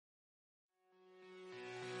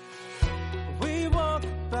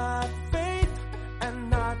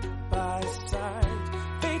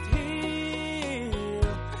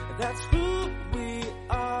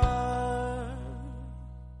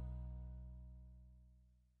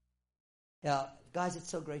Yeah, guys, it's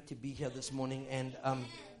so great to be here this morning, and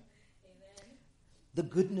the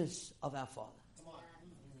goodness of our Father.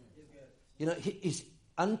 You know, He is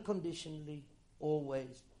unconditionally,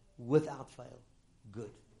 always, without fail, good.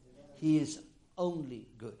 He is only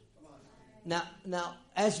good. Now,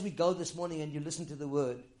 as we go this morning and you listen to the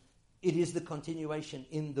Word, it is the continuation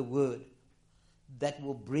in the Word that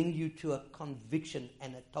will bring you to a conviction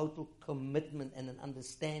and a total commitment and an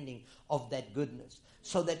understanding of that goodness.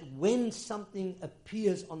 So that when something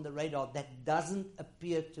appears on the radar that doesn't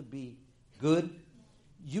appear to be good,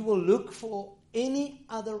 you will look for any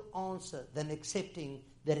other answer than accepting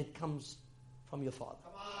that it comes from your Father.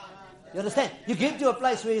 You understand? You get to a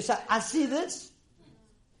place where you say, I see this,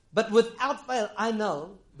 but without fail, I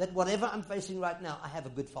know that whatever I'm facing right now, I have a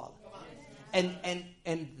good Father. And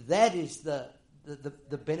that is the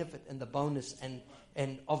benefit and the bonus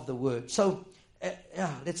and of the Word. So,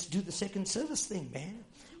 let's do the second service thing, man.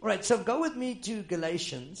 All right, so go with me to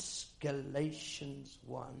Galatians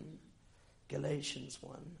 1.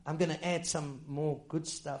 I'm going to add some more good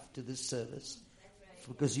stuff to this service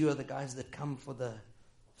because you are the guys that come for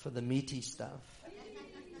the meaty stuff.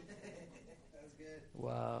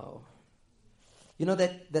 Wow. You know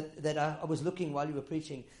that I was looking while you were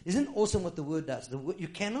preaching. Isn't it awesome what the Word does? You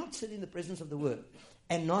cannot sit in the presence of the Word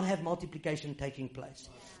and not have multiplication taking place.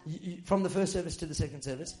 From the first service to the second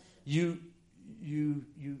service, you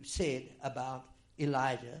said about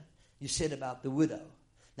Elijah. You said about the widow.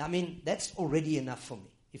 Now, I mean, that's already enough for me.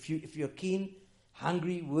 If you're a keen,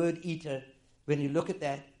 hungry word eater, when you look at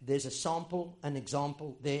that, there's a sample, an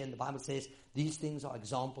example there, and the Bible says these things are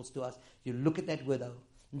examples to us. You look at that widow,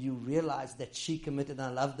 and you realize that she committed, and I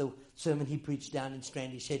love the sermon he preached down in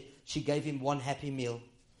Strand. He said she gave him one happy meal,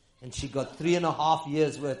 and she got 3.5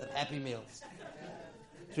 years worth of happy meals.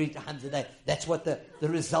 3 times a day. That's what the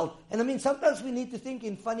result. And I mean, sometimes we need to think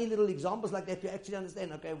in funny little examples like that to actually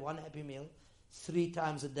understand, okay, one happy meal, 3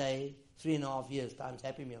 times a day, 3.5 years times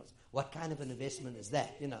happy meals. What kind of an investment is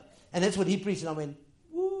that, you know? And that's what he preached, and I went,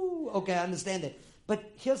 woo, okay, I understand that.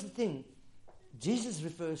 But here's the thing. Jesus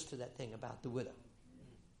refers to that thing about the widow.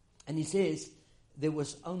 And he says,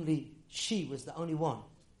 she was the only one.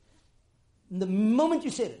 The moment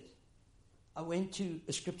you said it, I went to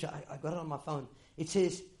a scripture, I got it on my phone. It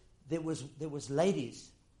says, there was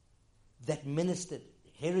ladies that ministered,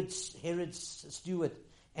 Herod's steward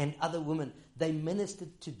and other women, they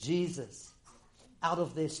ministered to Jesus out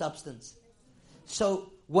of their substance.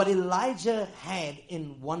 So what Elijah had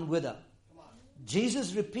in one widow,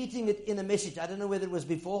 Jesus repeating it in a message, I don't know whether it was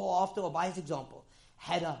before or after or by his example,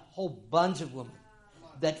 had a whole bunch of women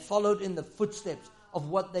that followed in the footsteps of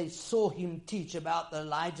what they saw him teach about the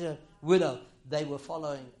Elijah widow. They were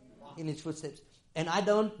following in his footsteps. And I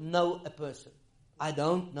don't know a person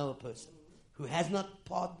who has not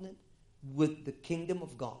partnered with the kingdom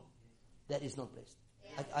of God that is not blessed.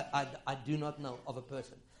 I do not know of a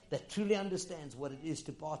person that truly understands what it is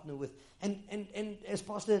to partner with. And as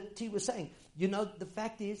Pastor T was saying, you know, the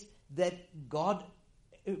fact is that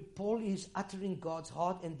Paul is uttering God's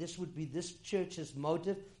heart, and this would be this church's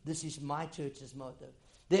motive. This is my church's motive.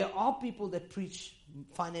 There are people that preach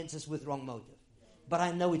finances with wrong motive, but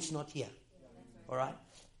I know it's not here. All right?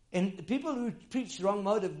 And the people who preach wrong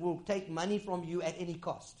motive will take money from you at any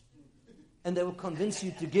cost. And they will convince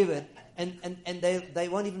you to give it, and they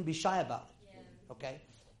won't even be shy about it. Okay?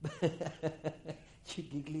 You're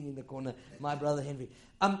giggling in the corner, my brother Henry.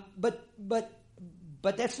 But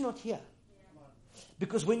that's not here.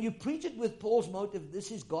 Because when you preach it with Paul's motive,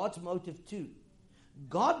 this is God's motive too.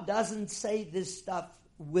 God doesn't say this stuff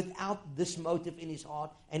without this motive in his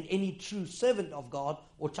heart, and any true servant of God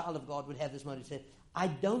or child of God would have this motive. Say, I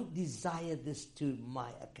don't desire this to my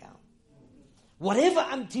account. Whatever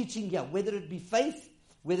I'm teaching here, whether it be faith,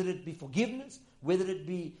 whether it be forgiveness, whether it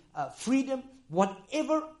be freedom,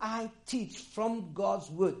 whatever I teach from God's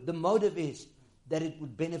word, the motive is that it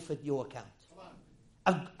would benefit your account.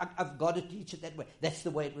 I've got to teach it that way. That's the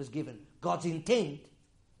way it was given. God's intent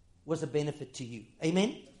was a benefit to you.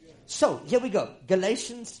 Amen? So, here we go.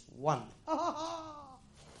 Galatians 1.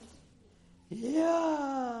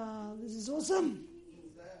 Yeah, this is awesome.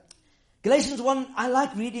 Galatians 1, I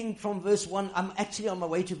like reading from verse 1. I'm actually on my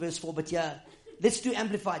way to verse 4, but yeah, let's do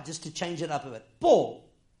Amplified just to change it up a bit. Paul,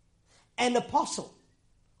 an apostle,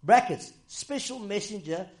 brackets, special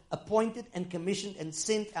messenger, appointed and commissioned and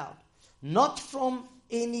sent out, not from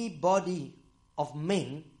any body of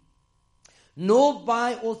men, nor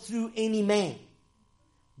by or through any man,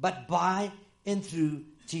 but by and through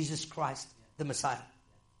Jesus Christ, the Messiah,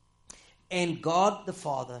 and God the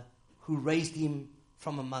Father, who raised him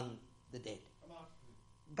from among the dead.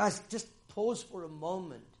 Guys, just pause for a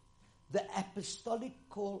moment The apostolic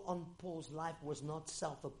call on Paul's life was not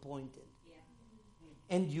self-appointed.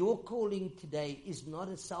 And your calling today is not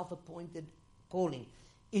a self-appointed calling.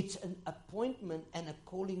 It's an appointment and a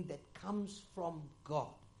calling that comes from God.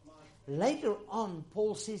 Later on,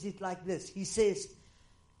 Paul says it like this. He says,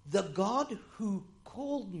 the God who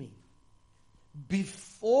called me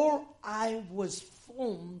before I was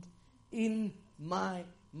formed in my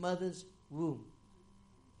mother's womb.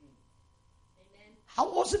 Amen. How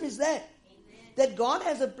awesome is that? Amen. That God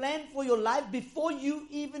has a plan for your life before you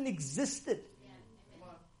even existed. Yeah.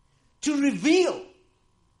 To reveal,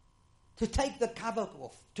 to take the cover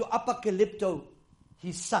off, to apocalypto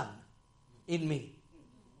His Son in me.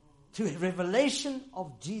 To a revelation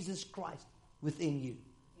of Jesus Christ within you.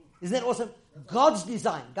 Isn't that awesome? God's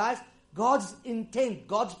design. Guys, God's intent,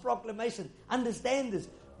 God's proclamation. Understand this.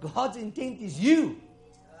 God's intent is you.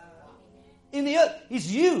 In the earth,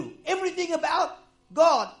 is you. Everything about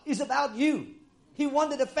God is about you. He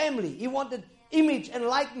wanted a family. He wanted image and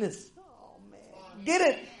likeness. Oh, man. Get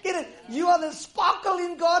it? Get it? You are the sparkle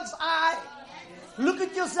in God's eye. Look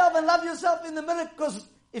at yourself and love yourself in the mirror, because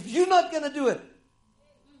if you're not going to do it,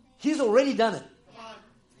 He's already done it.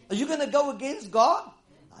 Are you going to go against God?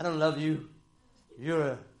 I don't love you.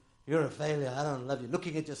 You're a failure. I don't love you.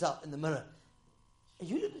 Looking at yourself in the mirror. Are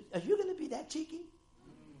you going to be that cheeky?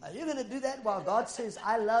 Are you going to do that while God says,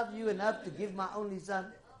 I love you enough to give my only son?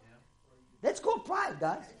 That's called pride,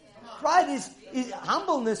 guys. Pride is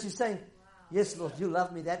humbleness. Is saying, yes, Lord, you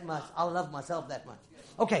love me that much. I'll love myself that much.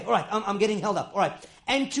 Okay, all right. I'm getting held up. All right.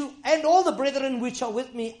 And all the brethren which are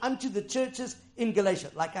with me unto the churches in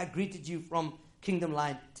Galatia, like I greeted you from Kingdom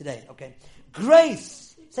Line today. Okay.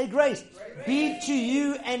 Grace. Say grace. Be to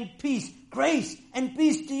you and peace. Grace and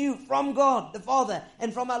peace to you from God the Father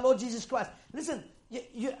and from our Lord Jesus Christ. Listen,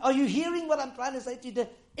 are you hearing what I'm trying to say to you?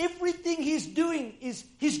 Everything He's doing is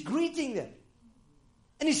He's greeting them.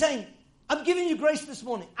 And He's saying, I'm giving you grace this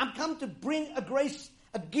morning. I'm come to bring a grace,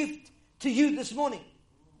 a gift to you this morning.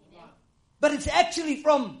 But it's actually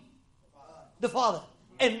from the Father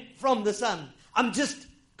and from the Son. I'm just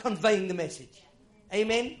conveying the message.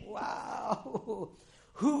 Amen. Wow.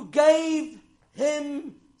 Who gave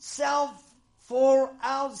Himself for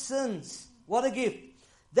our sins. What a gift.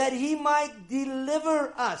 That He might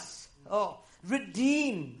deliver us.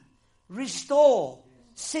 Redeem, restore,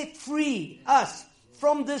 set free us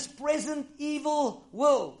from this present evil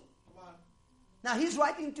world. Now He's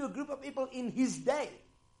writing to a group of people in His day.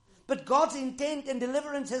 But God's intent and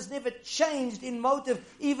deliverance has never changed in motive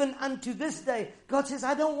even unto this day. God says,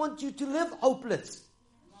 I don't want you to live hopeless.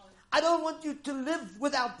 I don't want you to live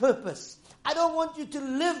without purpose. I don't want you to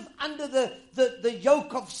live under the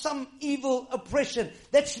yoke of some evil oppression.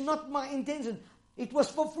 That's not my intention. It was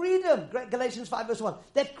for freedom, Galatians 5 verse 1,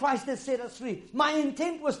 that Christ has set us free. My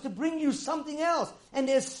intent was to bring you something else. And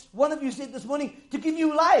as one of you said this morning, to give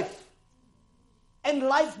you life. And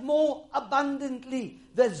life more abundantly.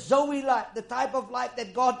 The Zoe life, the type of life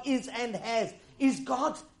that God is and has, is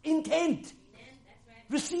God's intent. Amen. That's right.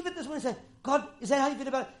 Receive it this morning and say, God, is that how you feel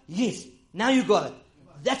about it? Yes. Now you got it.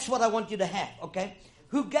 That's what I want you to have, okay?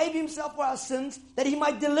 Who gave Himself for our sins, that He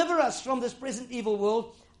might deliver us from this present evil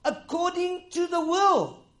world, according to the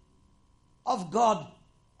will of God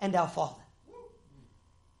and our Father.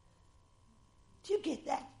 Do you get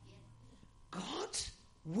that? God's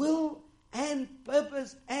will and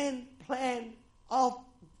purpose and plan of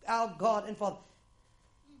our God and Father.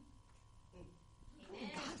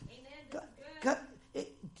 God,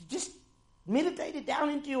 just meditate it down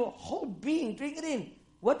into your whole being. Drink it in.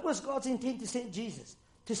 What was God's intent to send Jesus?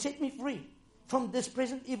 To set me free from this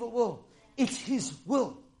present evil world. It's His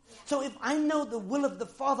will. So if I know the will of the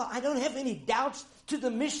Father, I don't have any doubts to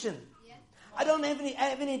the mission. I don't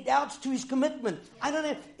have any doubts to His commitment. I don't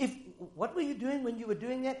have, what were you doing when you were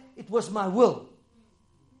doing that? It was my will.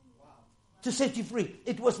 To set you free.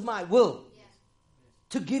 It was my will.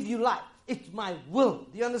 To give you life. It's my will.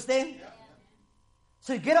 Do you understand?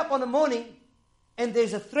 So you get up on the morning and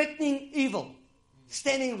there's a threatening evil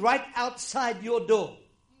standing right outside your door.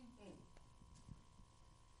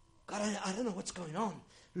 God, I don't know what's going on.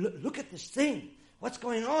 Look at this thing. What's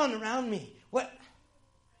going on around me? What?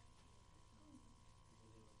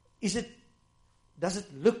 Does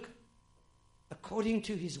it look according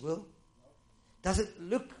to His will? Does it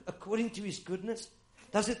look according to His goodness?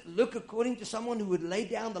 Does it look according to someone who would lay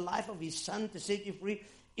down the life of His Son to set you free?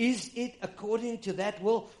 Is it according to that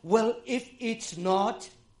will? Well, if it's not,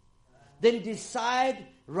 then decide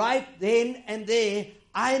right then and there,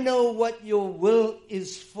 I know what your will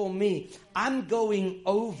is for me. I'm going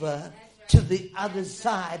over to the other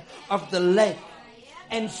side of the lake.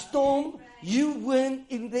 And Storm, you weren't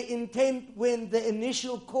in the intent when the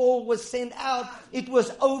initial call was sent out. It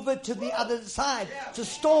was over to the other side. So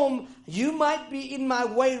Storm, you might be in my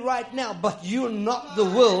way right now, but you're not the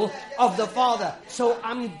will of the Father. So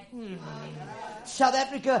South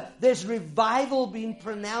Africa, there's revival being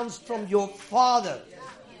pronounced from your Father.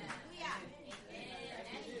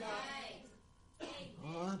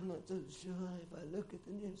 Oh, I'm not so sure if I look at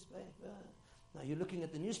the newspaper. Now, you're looking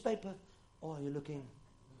at the newspaper, or are you looking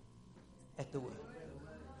at the Word?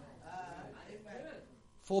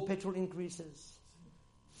 4 petrol increases,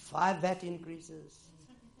 5 VAT increases,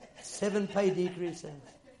 7 pay decreases.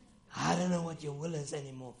 I don't know what your will is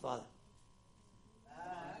anymore, Father.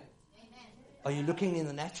 Are you looking in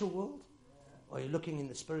the natural world, or are you looking in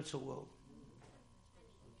the spiritual world?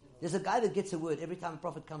 There's a guy that gets a word every time a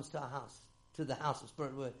prophet comes to our house, to the house of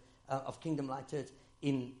Spirit Word, of Kingdom Light Church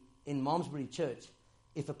in Malmesbury Church.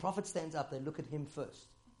 If a prophet stands up, they look at him first.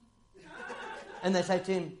 And they say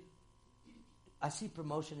to him, I see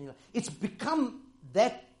promotion. It's become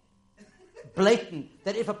that blatant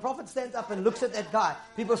that if a prophet stands up and looks at that guy,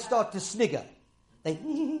 people start to snigger. They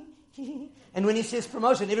and when he says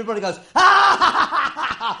promotion, everybody goes,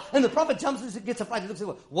 ah! And the prophet jumps and gets a fright. He looks at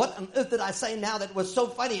him, what on earth did I say now that was so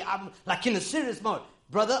funny? I'm like in a serious mode.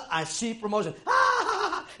 Brother, I see promotion.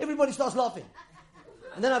 Ah! Everybody starts laughing.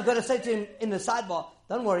 And then I've got to say to him in the sidebar,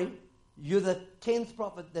 don't worry, you're the 10th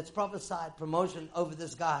prophet that's prophesied promotion over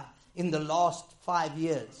this guy in the last 5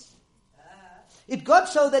 years. It got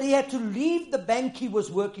so that he had to leave the bank he was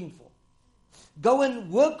working for. Go and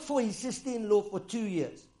work for his sister-in-law for 2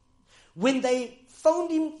 years. When they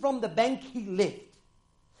phoned him from the bank, he left.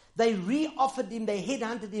 They re-offered him, they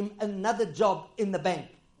headhunted him another job in the bank.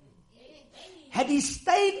 Had he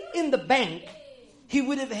stayed in the bank, he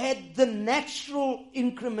would have had the natural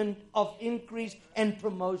increment of increase and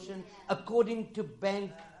promotion according to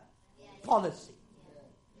bank policy.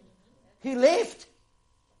 He left.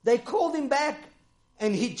 They called him back,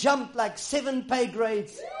 and he jumped like 7 pay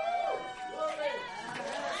grades.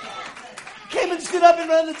 Came and stood up in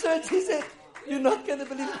front of the church. He said, you're not going to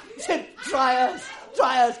believe it. He said, try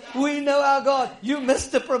us. We know our God. You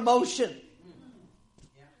missed the promotion.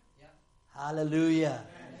 Hallelujah.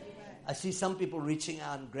 I see some people reaching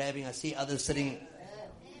out and grabbing. I see others sitting.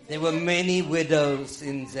 There were many widows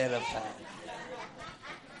in Zarephath.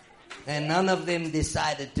 And none of them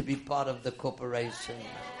decided to be part of the corporation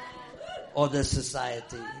or the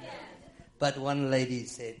society. But one lady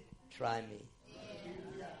said, try me.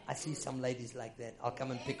 I see some ladies like that. I'll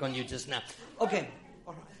come and pick on you just now. Okay.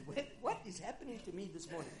 All right. What is happening to me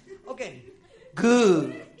this morning? Okay.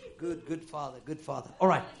 Good, Father. Good Father. All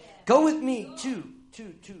right. Go with me to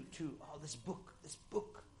this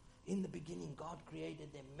book. In the beginning, God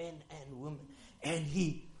created them, men and women. And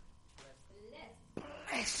He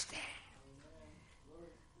blessed them.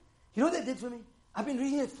 You know what that did for me? I've been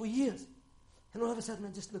reading it for years. And all of a sudden, I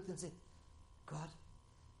just looked and said, God,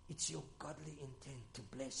 it's your godly intent to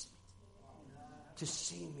bless me. To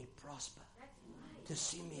see me prosper. To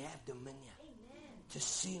see me have dominion. To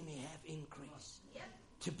see me have increase.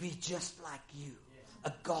 To be just like you.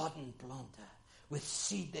 A garden planter with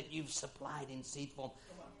seed that you've supplied in seed form.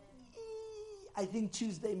 I think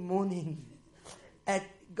Tuesday morning, at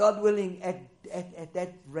God willing, at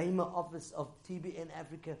that Rhema office of TBN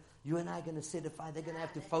Africa, you and I are going to set a fire. They're going to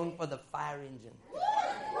have to phone for the fire engine.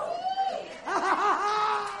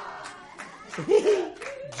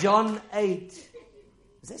 John 8.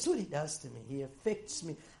 That's what he does to me. He affects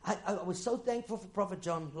me. I was so thankful for Prophet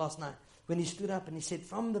John last night when he stood up and he said,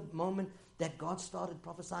 from the moment that God started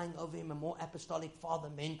prophesying over him a more apostolic father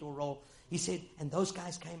mentor role, he said, and those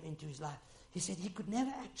guys came into his life. He said he could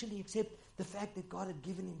never actually accept the fact that God had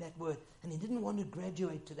given him that word, and he didn't want to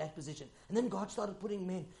graduate to that position. And then God started putting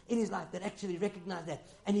men in his life that actually recognized that.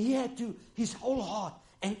 And he had to, his whole heart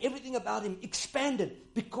and everything about him expanded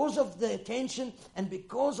because of the attention and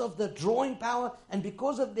because of the drawing power and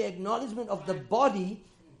because of the acknowledgement of the body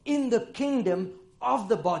in the kingdom of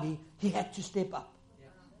the body. He had to step up.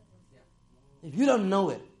 If you don't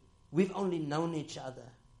know it, we've only known each other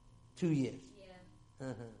 2 years.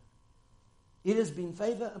 It has been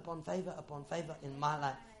favor upon favor upon favor in my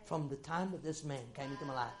life from the time that this man came into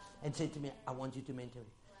my life and said to me, I want you to mentor me.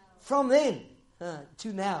 From then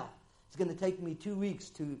to now, it's going to take me 2 weeks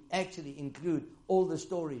to actually include all the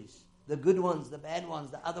stories, the good ones, the bad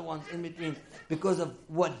ones, the other ones in between, because of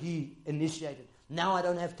what he initiated. Now I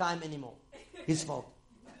don't have time anymore. His fault.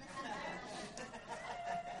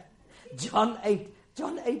 John 8.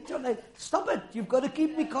 Stop it. You've got to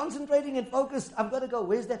keep me concentrating and focused. I've got to go.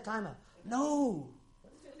 Where's that timer? No.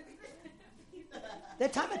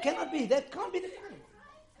 That timer cannot be. That can't be the time.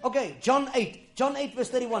 Okay, John 8. John 8 verse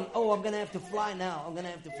 31. Oh, I'm going to have to fly now.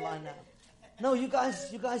 No, you guys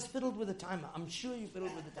fiddled with the timer. I'm sure you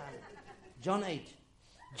fiddled with the timer. John 8.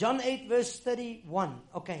 John 8 verse 31.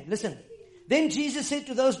 Okay, listen. Then Jesus said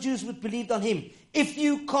to those Jews who believed on him, if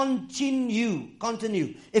you continue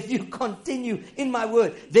in my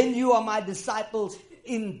word, then you are my disciples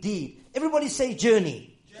indeed. Everybody say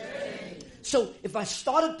journey. So if I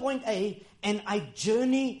start at point A and I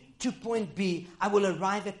journey to point B, I will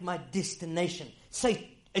arrive at my destination. Say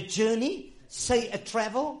a journey, say a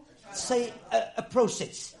travel, say a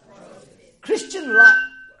process. Christian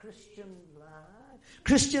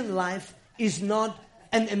life is not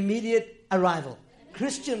an immediate arrival.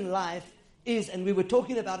 Christian life is, and we were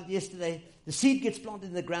talking about it yesterday, the seed gets planted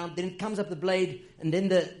in the ground, then it comes up the blade, and then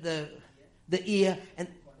the ear, and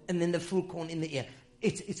then the full corn in the ear.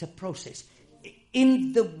 It's a process.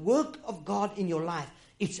 In the work of God in your life,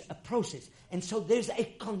 it's a process. And so there's a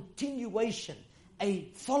continuation, a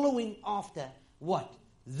following after what?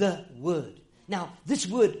 The word. Now, this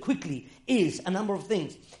word quickly is a number of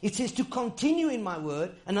things. It says to continue in my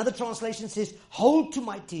word. Another translation says hold to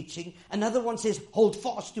my teaching. Another one says hold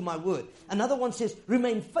fast to my word. Another one says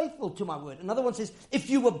remain faithful to my word. Another one says if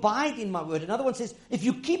you abide in my word. Another one says if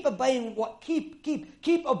you keep obeying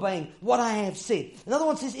keep obeying what I have said. Another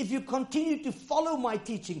one says if you continue to follow my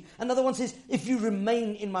teaching. Another one says if you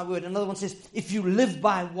remain in my word. Another one says if you live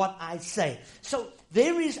by what I say. So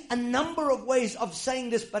there is a number of ways of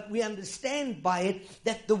saying this, but we understand by it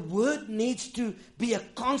that the word needs to be a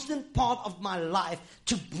constant part of my life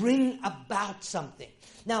to bring about something.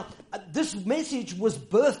 Now, this message was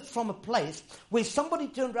birthed from a place where somebody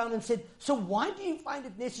turned around and said, so why do you find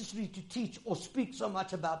it necessary to teach or speak so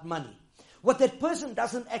much about money? What that person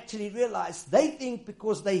doesn't actually realize, they think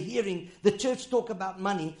because they're hearing the church talk about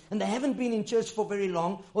money, and they haven't been in church for very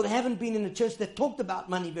long, or they haven't been in a church that talked about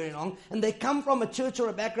money very long, and they come from a church or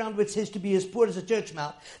a background which says to be as poor as a church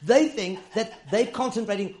mouse, they think that they're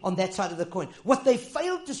concentrating on that side of the coin. What they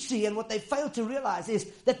fail to see and what they fail to realize is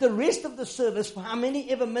that the rest of the service, for how many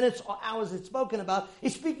ever minutes or hours it's spoken about,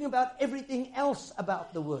 is speaking about everything else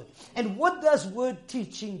about the word. And what does word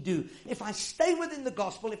teaching do? If I stay within the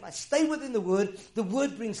gospel, if I stay within the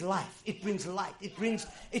word brings life. It brings light. It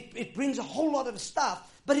brings a whole lot of stuff,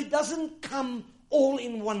 but it doesn't come all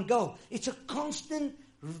in one go. It's a constant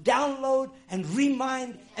download and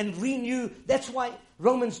remind and renew. That's why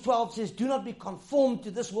Romans 12 says, do not be conformed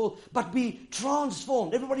to this world, but be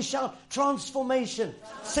transformed. Everybody shout, transformation.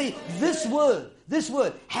 Say, this word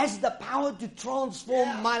has the power to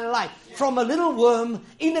transform my life. From a little worm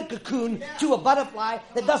in a cocoon to a butterfly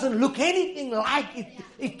that doesn't look anything like it.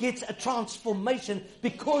 It gets a transformation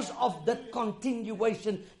because of the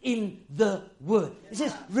continuation in the word. It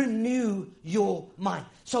says, renew your mind.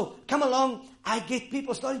 So come along. I get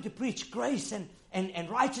people starting to preach grace and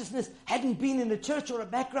righteousness. Hadn't been in a church or a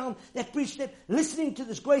background that preached it, listening to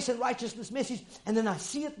this grace and righteousness message, and then I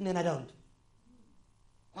see it and then I don't.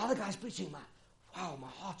 While the guy's preaching, my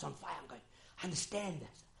heart's on fire. I'm going, I understand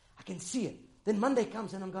this. I can see it. Then Monday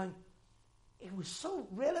comes and I'm going, it was so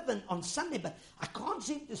relevant on Sunday, but I can't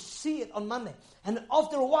seem to see it on Monday. And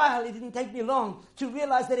after a while, it didn't take me long to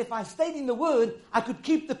realize that if I stayed in the Word, I could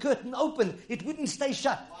keep the curtain open. It wouldn't stay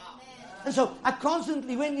shut. Wow. And so I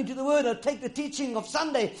constantly went into the Word. I'd take the teaching of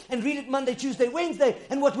Sunday and read it Monday, Tuesday, Wednesday.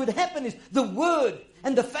 And what would happen is the Word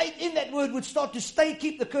and the faith in that Word would start to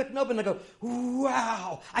keep the curtain open. I go,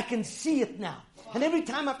 wow, I can see it now. And every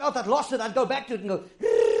time I felt I'd lost it, I'd go back to it and go,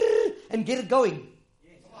 and get it going.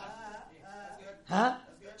 Huh?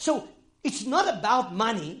 So it's not about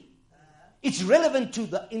money. It's relevant to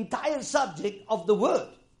the entire subject of the word.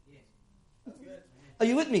 Are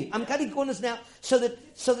you with me? I'm cutting corners now so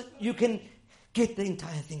that you can get the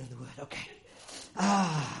entire thing of the word. Okay.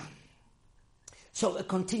 So a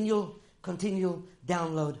continual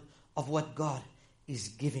download of what God is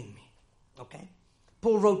giving me. Okay.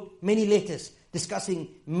 Paul wrote many letters discussing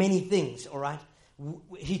many things. All right.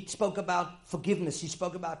 He spoke about forgiveness. He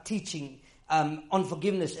spoke about teaching on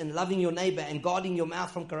forgiveness and loving your neighbor and guarding your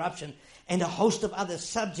mouth from corruption and a host of other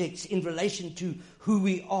subjects in relation to who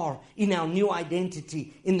we are in our new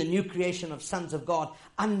identity in the new creation of sons of God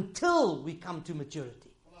until we come to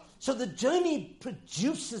maturity. So the journey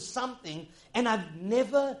produces something, and I've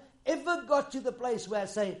never ever got to the place where I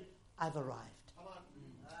say, I've arrived.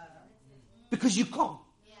 Because you can't.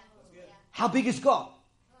 How big is God?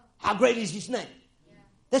 How great is His name?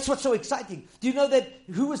 That's what's so exciting. Do you know that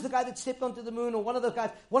who was the guy that stepped onto the moon, or one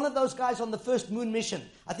of those guys on the first moon mission?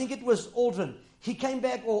 I think it was Aldrin. He came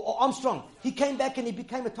back, or Armstrong. He came back and he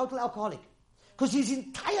became a total alcoholic because his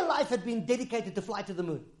entire life had been dedicated to fly to the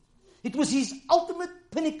moon. It was his ultimate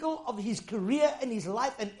pinnacle of his career and his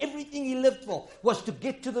life, and everything he lived for was to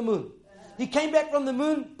get to the moon. He came back from the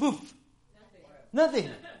moon, poof. Nothing.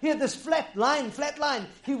 He had this flat line.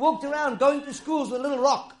 He walked around going to schools with a little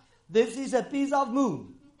rock. This is a piece of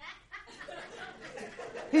moon.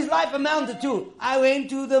 His life amounted to, I went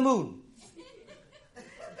to the moon.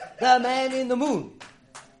 The man in the moon.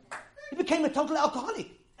 He became a total alcoholic.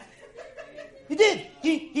 He did.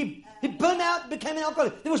 He burned out, became an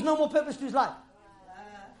alcoholic. There was no more purpose to his life.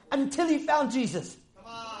 Until he found Jesus.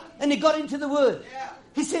 And he got into the Word.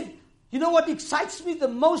 He said, you know what excites me the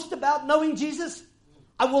most about knowing Jesus?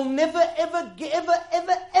 I will never, ever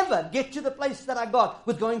get to the place that I got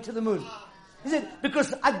with going to the moon. He said,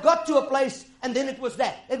 because I got to a place and then it was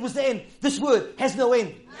that. It was the end. This Word has no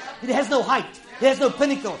end. It has no height. It has no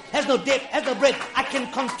pinnacle. It has no depth. It has no breadth. I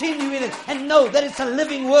can continue in it and know that it's a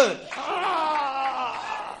living Word.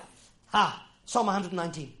 Psalm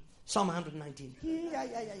 119. Psalm 119.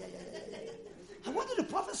 I wanted to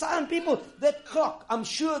prophesy on people. That clock, I'm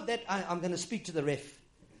sure that I'm going to speak to the ref.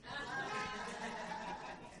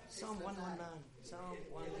 Psalm 119. Psalm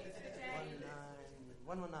 119.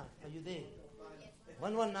 119. Are you there?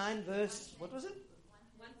 119 verse, what was it?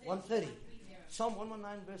 130. Psalm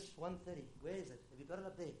 119 verse 130. Where is it? Have you got it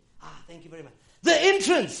up there? Thank you very much. The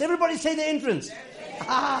entrance. Everybody say the entrance.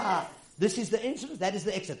 This is the entrance. That is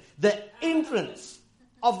the exit. The entrance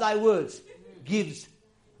of thy words gives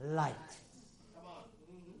light.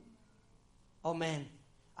 Oh man,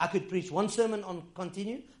 I could preach one sermon on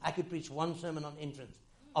continue. I could preach one sermon on entrance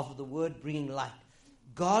of the Word bringing light.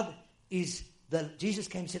 Jesus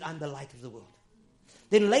came and said, I'm the light of the world.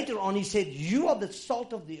 Then later on he said, you are the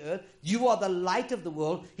salt of the earth. You are the light of the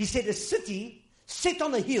world. He said, a city set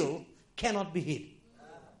on a hill cannot be hid.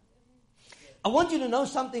 I want you to know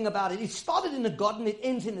something about it. It started in a garden, it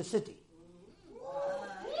ends in a city.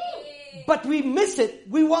 But we miss it.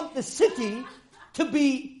 We want the city to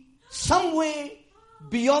be somewhere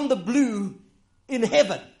beyond the blue in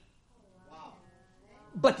heaven.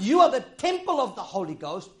 But you are the temple of the Holy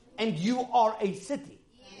Ghost and you are a city.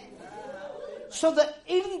 So the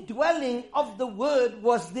indwelling of the Word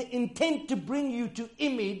was the intent to bring you to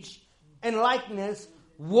image and likeness,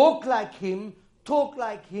 walk like Him, talk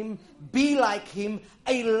like Him, be like Him,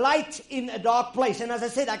 a light in a dark place. And as I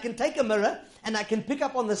said, I can take a mirror and I can pick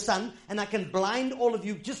up on the sun and I can blind all of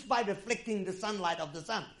you just by reflecting the sunlight of the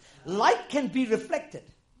sun. Light can be reflected.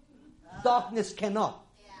 Darkness cannot.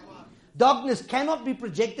 Darkness cannot be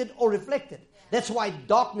projected or reflected. That's why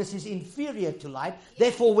darkness is inferior to light.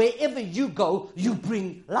 Therefore, wherever you go, you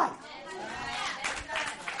bring light.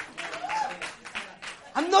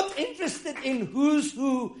 I'm not interested in who's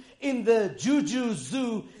who in the Juju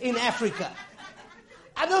Zoo in Africa.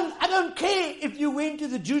 I don't care if you went to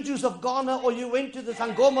the Jujus of Ghana or you went to the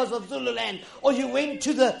Sangomas of Zululand or you went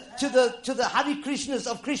to the Hare Krishnas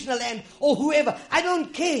of Krishnaland or whoever. I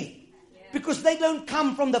don't care because they don't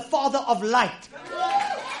come from the Father of light.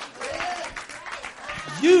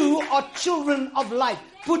 You are children of light.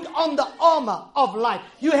 Put on the armor of light.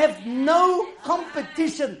 You have no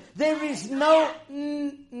competition. There is no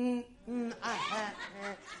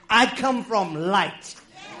I come from light.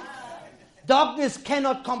 Darkness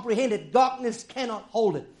cannot comprehend it. Darkness cannot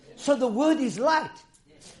hold it. So the Word is light.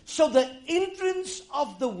 So the entrance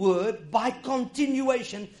of the Word by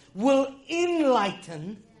continuation will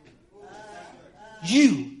enlighten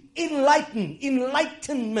you.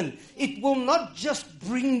 Enlightenment. It will not just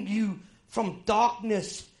bring you from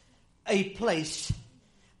darkness a place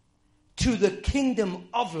to the kingdom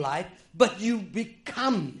of light, but you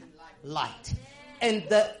become light. And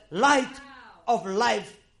the light of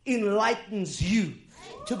life enlightens you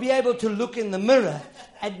to be able to look in the mirror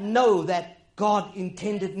and know that God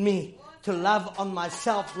intended me to love on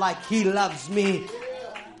myself like He loves me.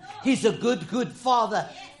 He's a good, good Father.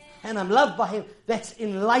 And I'm loved by Him. That's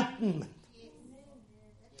enlightenment.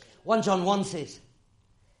 1 John 1 says,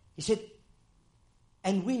 he said,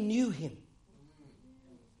 and we knew Him.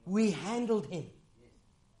 We handled Him.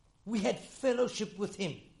 We had fellowship with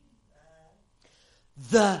Him.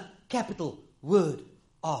 The capital Word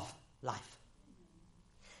of life.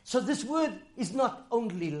 So this Word is not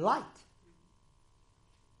only light,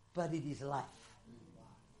 but it is life.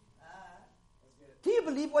 Do you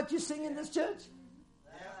believe what you sing in this church?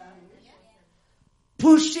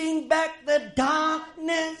 Pushing back the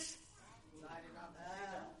darkness,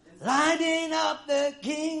 lighting up the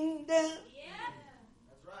kingdom.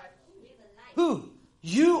 Who?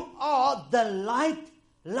 You are the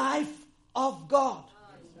life of God.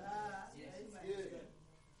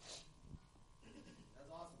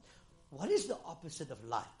 What is the opposite of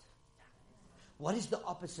light? What is the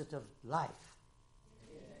opposite of life?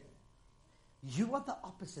 You are the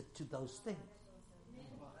opposite to those things.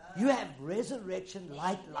 You have resurrection,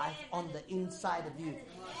 life on the inside of you.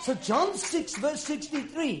 So John 6 verse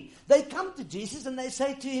 63, they come to Jesus and they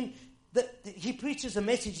say to him, he preaches a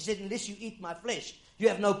message. He said, unless you eat my flesh, you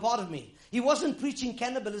have no part of me. He wasn't preaching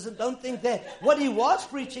cannibalism. Don't think that. What he was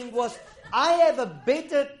preaching was, I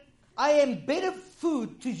am better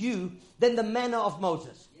food to you than the manna of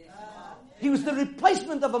Moses. He was the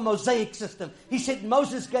replacement of a Mosaic system. He said,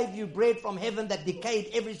 Moses gave you bread from heaven that decayed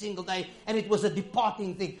every single day, and it was a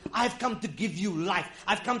departing thing. I've come to give you life.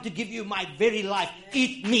 I've come to give you my very life.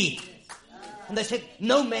 Eat me. And they said,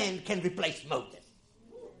 no man can replace Moses.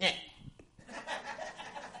 Yeah.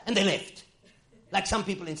 And they left. Like some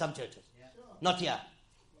people in some churches. Not here.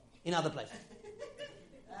 In other places.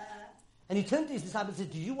 And he turned to his disciples and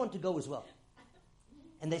said, do you want to go as well?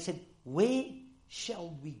 And they said, where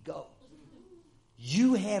shall we go?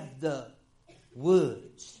 You have the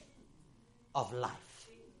words of life.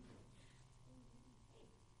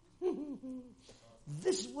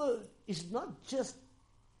 This word is not just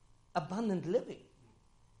abundant living.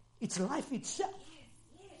 It's life itself.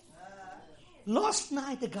 Last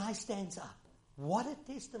night, a guy stands up. What a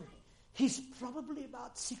testimony. He's probably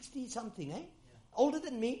about 60-something, eh? Older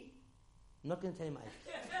than me. I'm not going to tell you my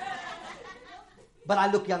age. But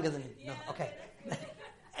I look younger than him. No, okay.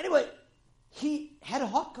 Anyway, he had a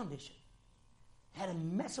heart condition. Had a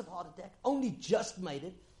massive heart attack. Only just made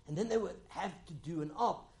it. And then they would have to do an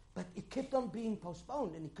op. But it kept on being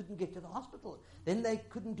postponed and he couldn't get to the hospital. Then they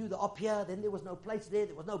couldn't do the op here. Then there was no place there.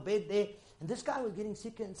 There was no bed there. And this guy was getting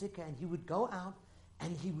sicker and sicker. And he would go out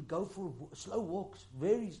and he would go for slow walks,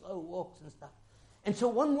 very slow walks and stuff. And so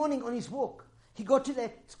one morning on his walk, he got to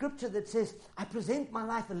that scripture that says, I present my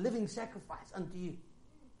life a living sacrifice unto you.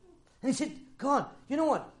 And he said, God, you know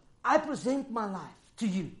what? I present my life to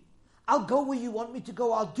you. I'll go where you want me to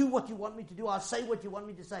go. I'll do what you want me to do. I'll say what you want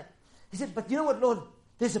me to say. He said, but you know what, Lord?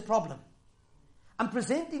 There's a problem. I'm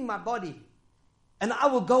presenting my body, and I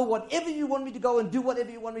will go whatever you want me to go and do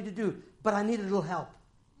whatever you want me to do, but I need a little help.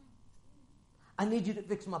 I need you to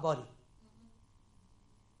fix my body.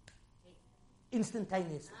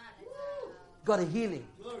 Instantaneously. Got a healing.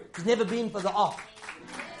 He's never been for the op.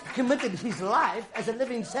 Committed his life as a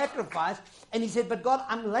living sacrifice, and he said, but God,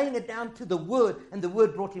 I'm laying it down to the Word, and the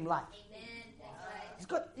Word brought him life.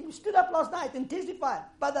 He stood up last night and testified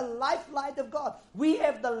by the light of God. We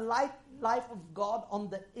have the life of God on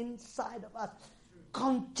the inside of us.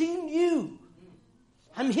 Continue.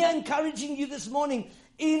 I'm here encouraging you this morning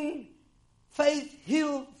in Faith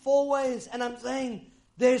Hill 4 Ways, and I'm saying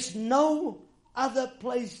there's no other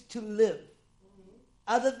place to live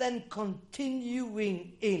other than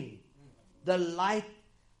continuing in the life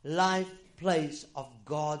place of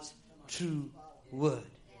God's true Word.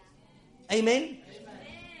 Amen?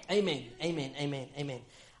 Amen, amen, amen, amen.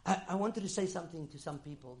 I wanted to say something to some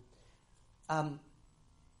people.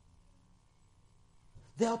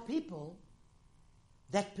 There are people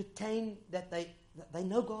that they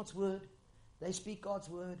know God's Word, they speak God's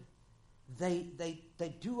Word, they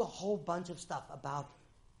do a whole bunch of stuff about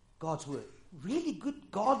God's Word. Really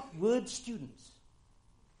good God Word students.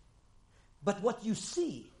 But what you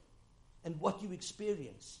see and what you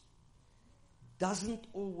experience doesn't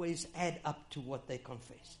always add up to what they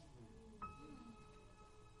confess.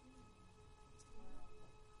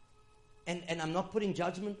 And I'm not putting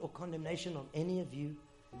judgment or condemnation on any of you.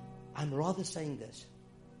 I'm rather saying this.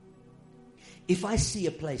 If I see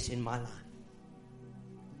a place in my life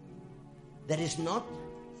that is not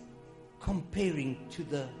comparing to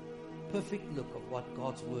the perfect look of what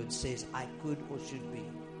God's Word says I could or should be,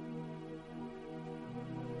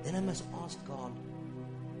 then I must ask God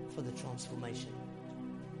for the transformation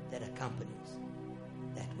that accompanies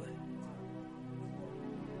that word.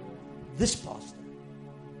 This pastor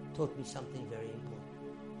taught me something very important.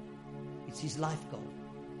 It's his life goal.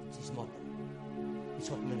 It's his motto. It's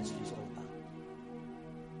what ministry is all about.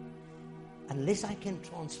 Unless I can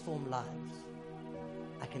transform lives,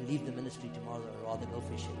 I can leave the ministry tomorrow and rather go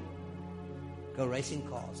fishing, go racing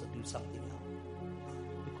cars, or do something else.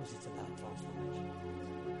 Because it's about transformation.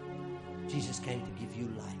 Jesus came to give you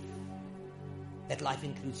life. That life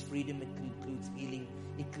includes freedom, it includes healing,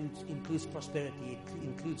 it includes prosperity, it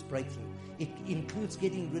includes breakthrough. It includes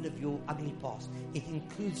getting rid of your ugly past. It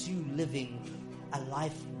includes you living a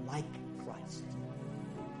life like Christ.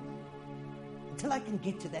 Until I can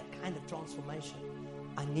get to that kind of transformation,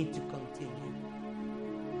 I need to continue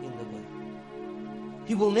in the Word.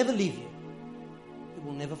 He will never leave you. He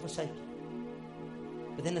will never forsake you.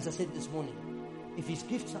 But then, as I said this morning, if His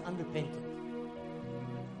gifts are unrepentant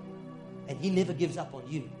and He never gives up on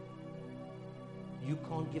you, you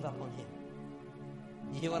can't give up on Him.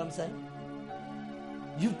 You hear what I'm saying?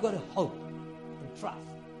 You've got to hope and trust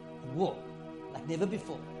and walk like never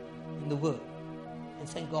before in the Word and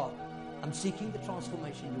saying, God, I'm seeking the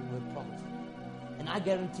transformation your Word promised. And I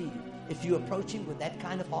guarantee you, if you approach Him with that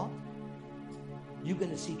kind of heart, you're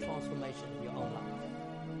going to see transformation in your own life.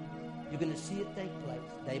 You're going to see it take place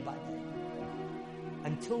day by day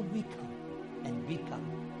until we come and become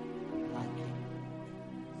like Him.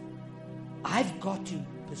 I've got to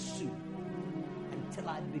pursue until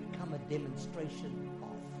I become a demonstration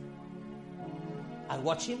of. I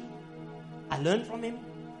watch Him, I learn from Him,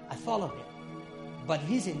 I follow Him. But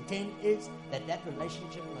His intent is that that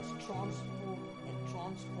relationship must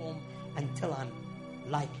transform until I'm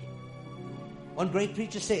like Him. One great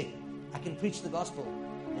preacher said, I can preach the gospel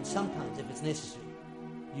and sometimes, if it's necessary,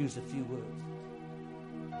 use a few words.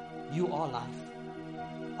 You are life.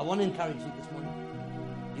 I want to encourage you this morning.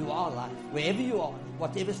 You are life. Wherever you are,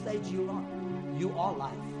 whatever stage you're on, you are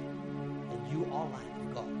life. And you are life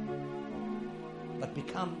of God. But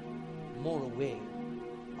become more aware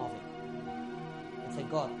of it. And say,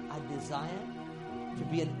 God, I desire to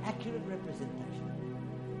be an accurate representation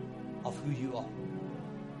of who you are.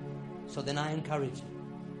 So then I encourage you,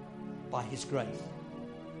 by His grace,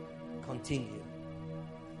 continue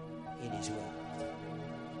in His word.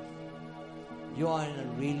 You are in a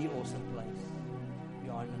really awesome place.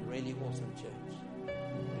 You are in a really awesome church.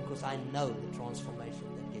 Because I know the transformation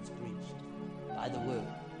that gets preached by the word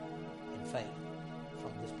and faith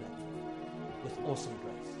from this platform. With awesome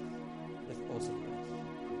grace. With awesome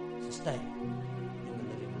grace. So stay in the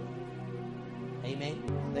living word.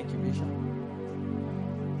 Amen. Thank you, Bishop.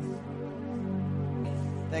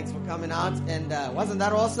 Thanks for coming out. And wasn't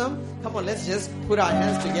that awesome? Come on, let's just put our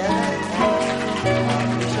hands together and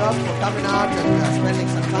thank Bishop for coming out and spending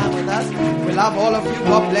some time with us. We love all of you.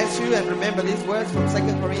 God bless you. And remember these words from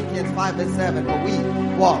 2 Corinthians 5:7. For we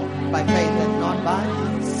walk by faith and not by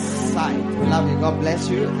sight. We love you. God bless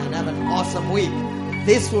you. And have an awesome week.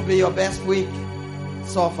 This will be your best week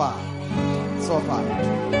so far. So far.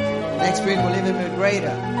 Next week we'll even be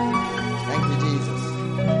greater.